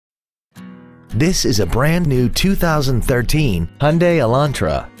This is a brand new 2013 Hyundai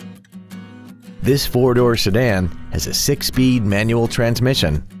Elantra. This four-door sedan has a 6-speed manual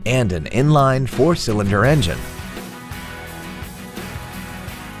transmission and an inline 4-cylinder engine.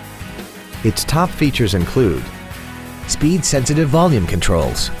 Its top features include speed-sensitive volume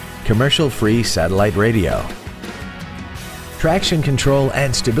controls, commercial-free satellite radio, traction control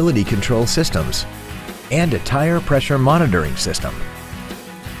and stability control systems, and a tire pressure monitoring system.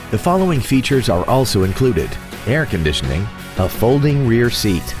 The following features are also included: air conditioning, a folding rear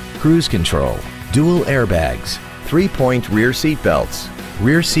seat, cruise control, dual airbags, 3-point rear seat belts,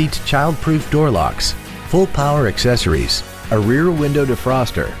 rear seat child-proof door locks, full power accessories, a rear window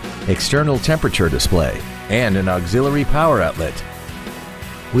defroster, external temperature display, and an auxiliary power outlet.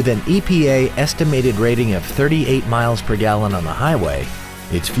 With an EPA estimated rating of 38 miles per gallon on the highway,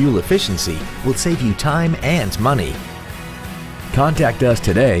 its fuel efficiency will save you time and money. Contact us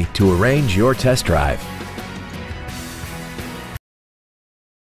today to arrange your test drive.